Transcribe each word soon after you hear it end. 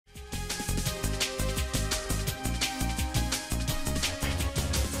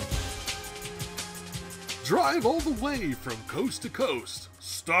drive all the way from coast to coast.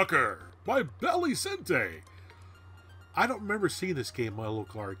 Stalker by Bally Sente. I don't remember seeing this game in my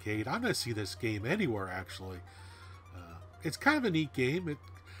local arcade. I'm going to see this game anywhere, actually. It's kind of a neat game. It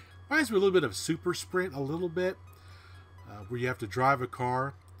reminds me a little bit of Super Sprint, a little bit, where you have to drive a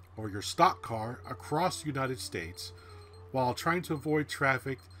car or your stock car across the United States while trying to avoid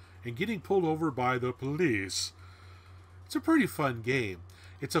traffic and getting pulled over by the police. It's a pretty fun game.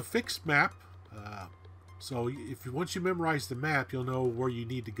 It's a fixed map, so once you memorize the map, you'll know where you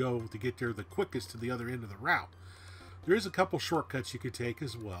need to go to get there the quickest to the other end of the route. There is a couple shortcuts you can take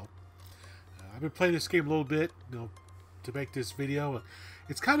as well. I've been playing this game a little bit, to make this video.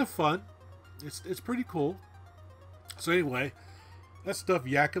 It's kind of fun. It's pretty cool. So anyway, that's enough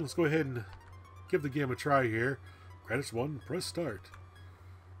yakking. Let's go ahead and give the game a try here. Credits 1, press start.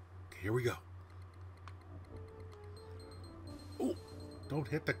 Okay, here we go. Oh, don't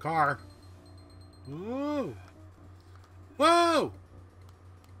hit the car. Whoa! Whoa!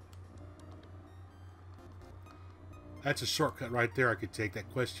 That's a shortcut right there. I could take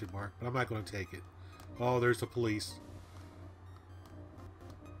that question mark, but I'm not going to take it. Oh, there's the police.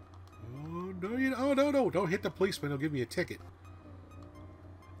 Oh, no, oh, no. Don't hit the policeman. He'll give me a ticket.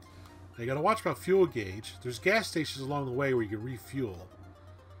 Now, you got to watch my fuel gauge. There's gas stations along the way where you can refuel.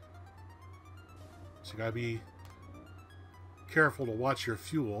 So you got to be careful to watch your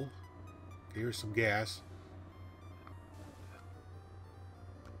fuel. Okay, here's some gas.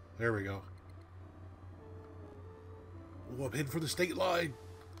 There we go. Oh, I'm heading for the state line.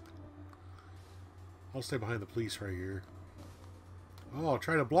 I'll stay behind the police right here. Oh,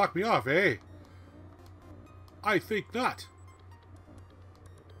 trying to block me off, eh? I think not.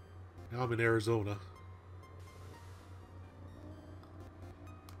 Now I'm in Arizona.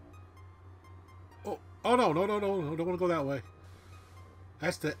 Oh, no. Don't want to go that way.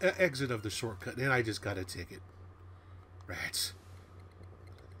 That's the exit of the shortcut, and I just got a ticket. Rats.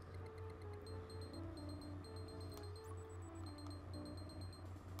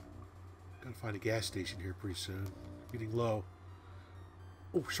 Gotta find a gas station here pretty soon. Getting low.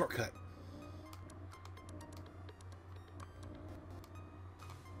 Oh, shortcut.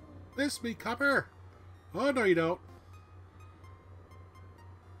 Miss me, copper. Oh, no, you don't.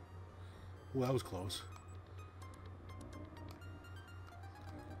 Oh, that was close.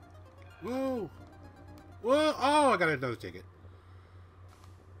 Whoa. Whoa. Oh, I got another ticket.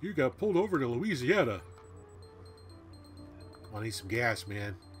 You got pulled over to Louisiana. I need some gas,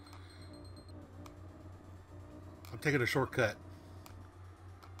 man. I'm taking a shortcut.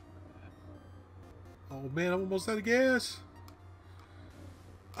 Oh, man, I'm almost out of gas.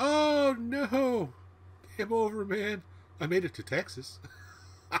 Oh, no. Game over, man. I made it to Texas.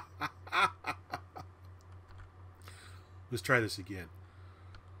 Let's try this again.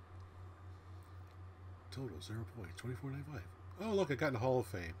 Total 0.2495. Oh, look, I got in the Hall of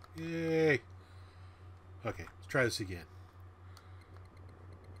Fame. Yay. Okay, let's try this again.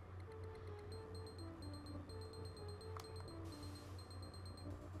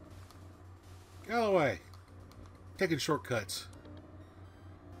 Get out of the way. Taking shortcuts.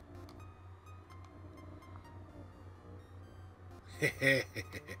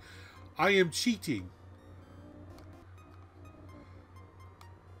 I am cheating.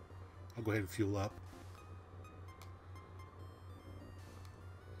 I'll go ahead and fuel up.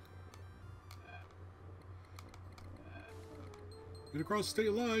 Get across the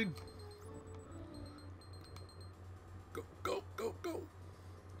state line. Go, go, go, go.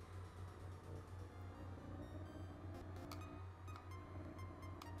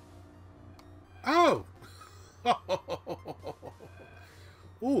 Oh!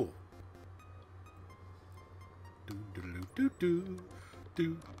 Ooh.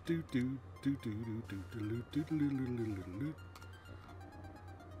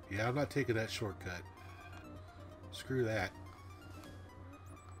 Yeah, I'm not taking that shortcut. Screw that.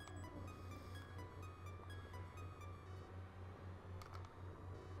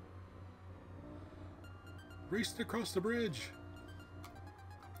 Racing across the bridge.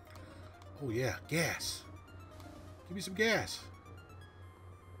 Oh yeah, gas. Give me some gas.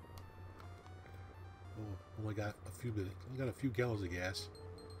 Oh, only got a few minutes. Only got a few gallons of gas.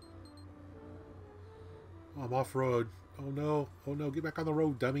 Oh, I'm off road. Oh no. Oh no, get back on the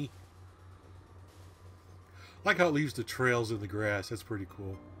road, dummy. I like how it leaves the trails in the grass. That's pretty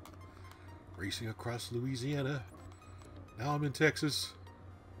cool. Racing across Louisiana. Now I'm in Texas.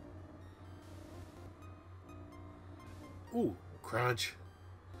 Ooh, crunch.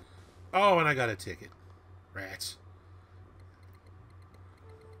 Oh, and I got a ticket. Rats.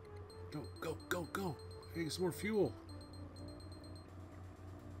 Go, go, go, go. Hey, get some more fuel.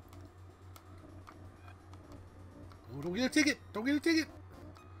 don't get a ticket! Don't get a ticket!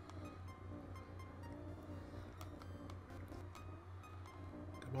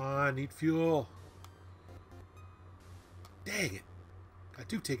 Come on, need fuel. Dang it. Got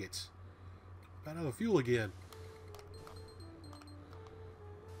 2 tickets. Got another fuel again.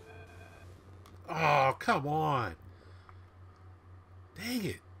 Oh, come on. Dang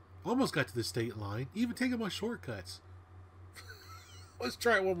it. Almost got to the state line. Even taking my shortcuts. Let's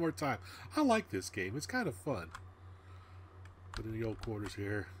try it one more time. I like this game. It's kind of fun. Put in the old quarters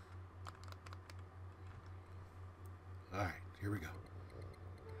here. Alright, here we go.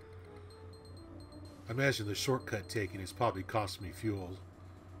 I imagine the shortcut taking is probably costing me fuel.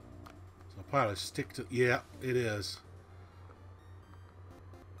 So I'll probably stick to... Yeah, it is.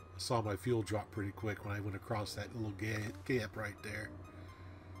 I saw my fuel drop pretty quick when I went across that little gap right there.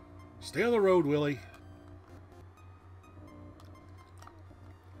 Stay on the road, Willie.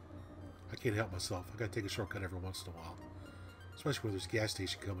 I can't help myself. I gotta take a shortcut every once in a while. Especially when there's a gas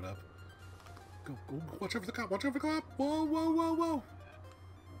station coming up. Go, go, watch out for the cop, watch out for the cop! Whoa, whoa, whoa, whoa!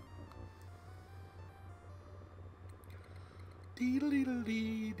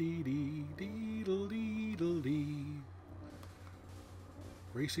 Deedle-deedle-dee,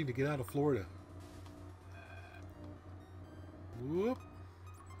 racing to get out of Florida. Whoop.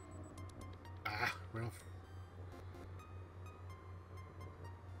 Ah, ran off.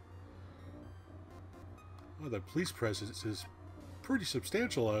 Oh, the police presence is pretty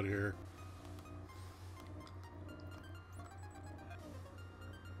substantial out here.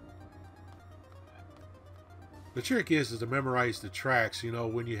 The trick is to memorize the tracks, you know,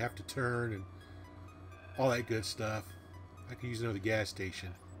 when you have to turn and all that good stuff. I can use another gas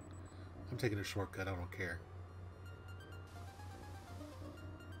station. I'm taking a shortcut, I don't care.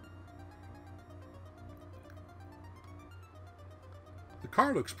 The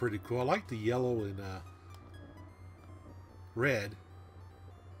car looks pretty cool. I like the yellow and red.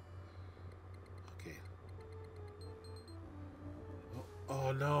 Okay.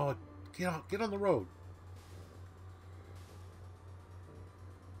 Oh no, get on the road.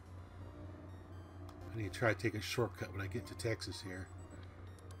 I need to try to take a shortcut when I get to Texas here.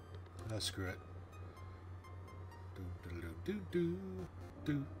 Oh, screw it. Don't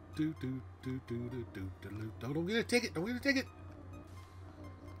get a ticket! Don't get a ticket!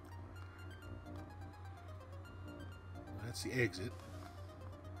 That's the exit.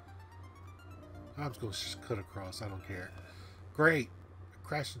 I'm just going to cut across. I don't care. Great! I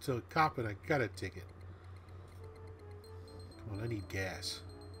crashed into a cop and I got a ticket. Come on, I need gas.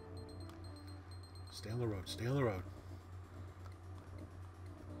 Stay on the road. Stay on the road.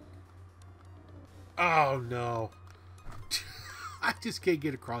 Oh, no. I just can't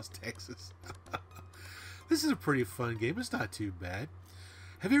get across Texas. This is a pretty fun game. It's not too bad.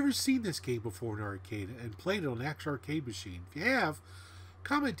 Have you ever seen this game before in an arcade and played it on an actual arcade machine? If you have,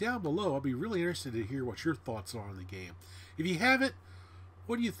 comment down below. I'll be really interested to hear what your thoughts are on the game. If you haven't,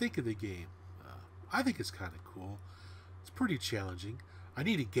 what do you think of the game? I think it's kind of cool. It's pretty challenging. I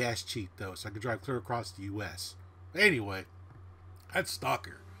need a gas cheat, though, so I can drive clear across the U.S. Anyway, that's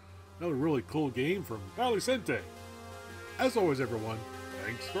Stalker. Another really cool game from Bally Sente. As always, everyone,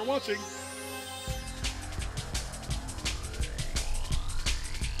 thanks for watching.